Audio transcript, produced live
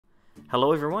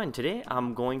Hello everyone, today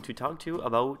I'm going to talk to you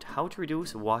about how to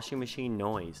reduce washing machine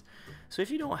noise. So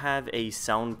if you don't have a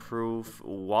soundproof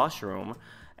washroom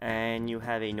and you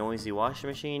have a noisy washing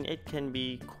machine, it can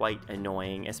be quite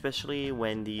annoying, especially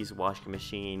when these washing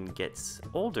machine gets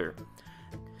older.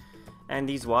 And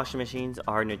these washing machines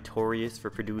are notorious for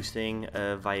producing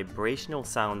a vibrational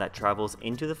sound that travels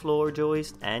into the floor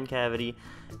joist and cavity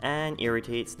and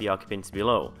irritates the occupants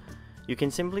below. You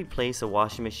can simply place a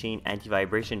washing machine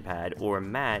anti-vibration pad or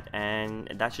mat, and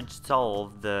that should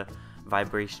solve the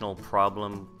vibrational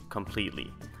problem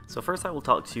completely. So first I will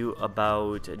talk to you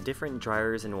about different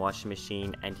dryers and washing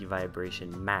machine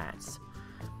anti-vibration mats.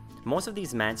 Most of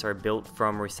these mats are built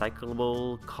from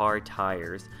recyclable car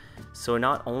tires, so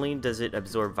not only does it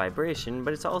absorb vibration,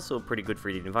 but it's also pretty good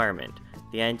for the environment.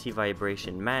 The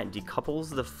anti-vibration mat decouples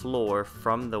the floor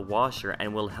from the washer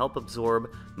and will help absorb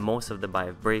most of the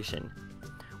vibration.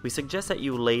 We suggest that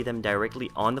you lay them directly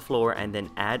on the floor and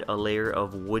then add a layer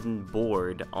of wooden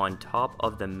board on top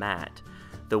of the mat.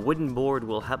 The wooden board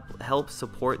will help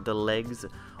support the legs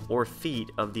or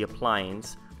feet of the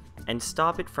appliance and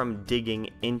stop it from digging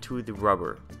into the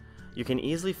rubber. You can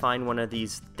easily find one of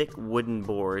these thick wooden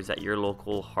boards at your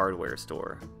local hardware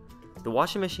store. The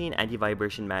washing machine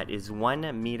anti-vibration mat is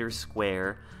 1 meter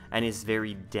square and is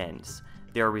very dense.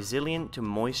 They are resilient to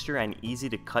moisture and easy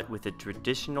to cut with a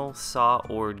traditional saw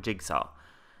or jigsaw.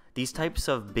 These types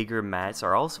of bigger mats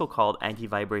are also called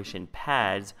anti-vibration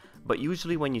pads, but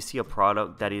usually when you see a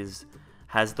product that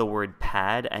has the word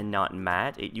pad and not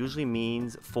mat, it usually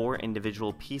means 4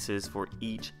 individual pieces for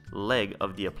each leg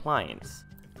of the appliance.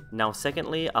 Now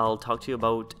secondly, I'll talk to you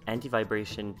about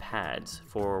anti-vibration pads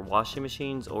for washing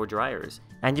machines or dryers.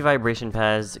 Anti-vibration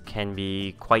pads can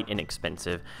be quite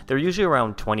inexpensive. They're usually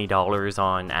around $20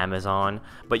 on Amazon,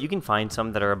 but you can find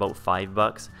some that are about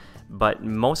 $5. But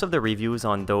most of the reviews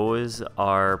on those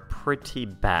are pretty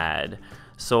bad.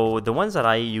 So the ones that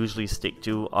I usually stick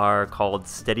to are called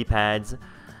steady pads,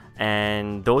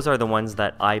 and those are the ones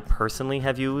that I personally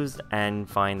have used and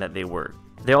find that they work.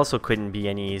 They also couldn't be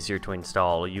any easier to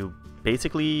install. You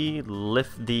basically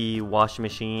lift the washing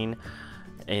machine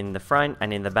in the front,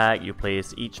 and in the back you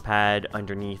place each pad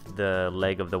underneath the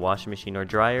leg of the washing machine or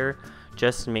dryer.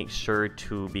 Just make sure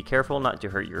to be careful not to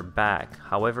hurt your back.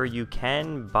 However, you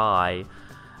can buy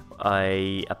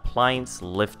an appliance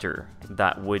lifter.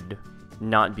 That would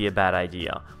not be a bad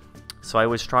idea. So I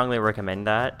would strongly recommend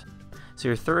that. So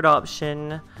your third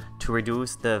option to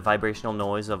reduce the vibrational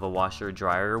noise of a washer or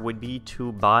dryer would be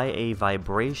to buy a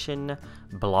vibration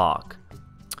block.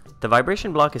 The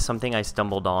vibration block is something I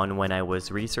stumbled on when I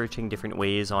was researching different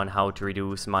ways on how to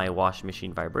reduce my washing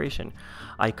machine vibration.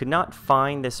 I could not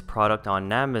find this product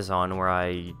on Amazon, where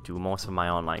I do most of my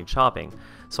online shopping.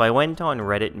 So I went on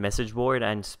Reddit message board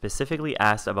and specifically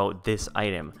asked about this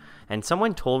item. And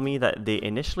someone told me that they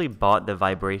initially bought the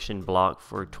vibration block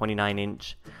for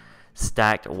 29-inch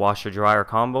stacked washer dryer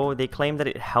combo. They claimed that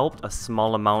it helped a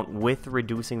small amount with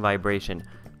reducing vibration,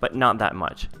 but not that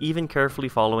much, even carefully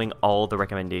following all the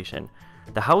recommendation.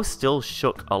 The house still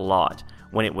shook a lot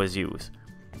when it was used.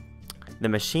 The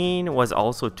machine was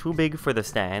also too big for the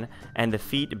stand, and the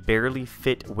feet barely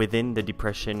fit within the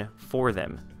depression for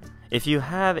them. If you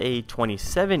have a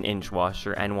 27-inch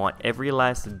washer and want every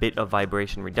last bit of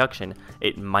vibration reduction,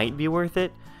 it might be worth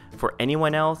it. For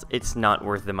anyone else, it's not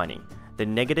worth the money. The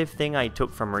negative thing I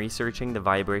took from researching the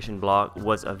vibration block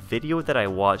was a video that I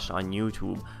watched on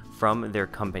YouTube from their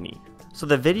company. So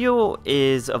the video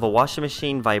is of a washing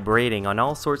machine vibrating on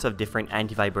all sorts of different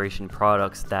anti-vibration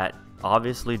products that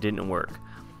obviously didn't work.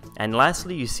 And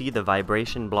lastly, you see the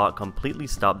vibration block completely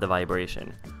stop the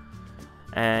vibration.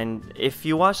 And if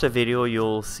you watch the video,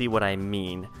 you'll see what I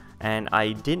mean. And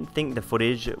I didn't think the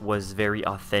footage was very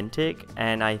authentic,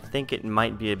 and I think it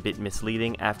might be a bit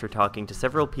misleading after talking to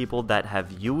several people that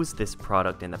have used this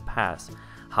product in the past.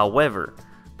 However,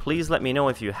 please let me know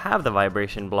if you have the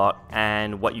vibration block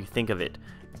and what you think of it.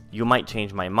 You might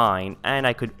change my mind, and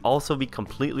I could also be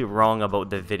completely wrong about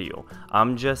the video.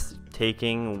 I'm just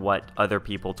taking what other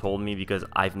people told me because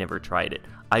I've never tried it.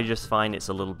 I just find it's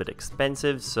a little bit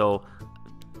expensive, so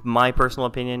my personal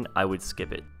opinion, I would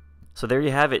skip it. So there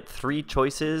you have it, 3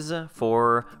 choices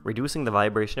for reducing the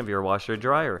vibration of your washer or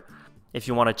dryer. If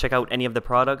you want to check out any of the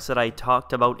products that I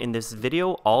talked about in this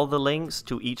video, all the links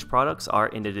to each products are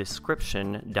in the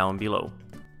description down below.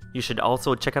 You should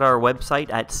also check out our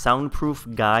website at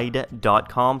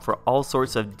soundproofguide.com for all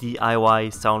sorts of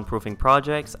DIY soundproofing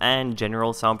projects and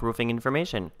general soundproofing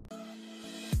information.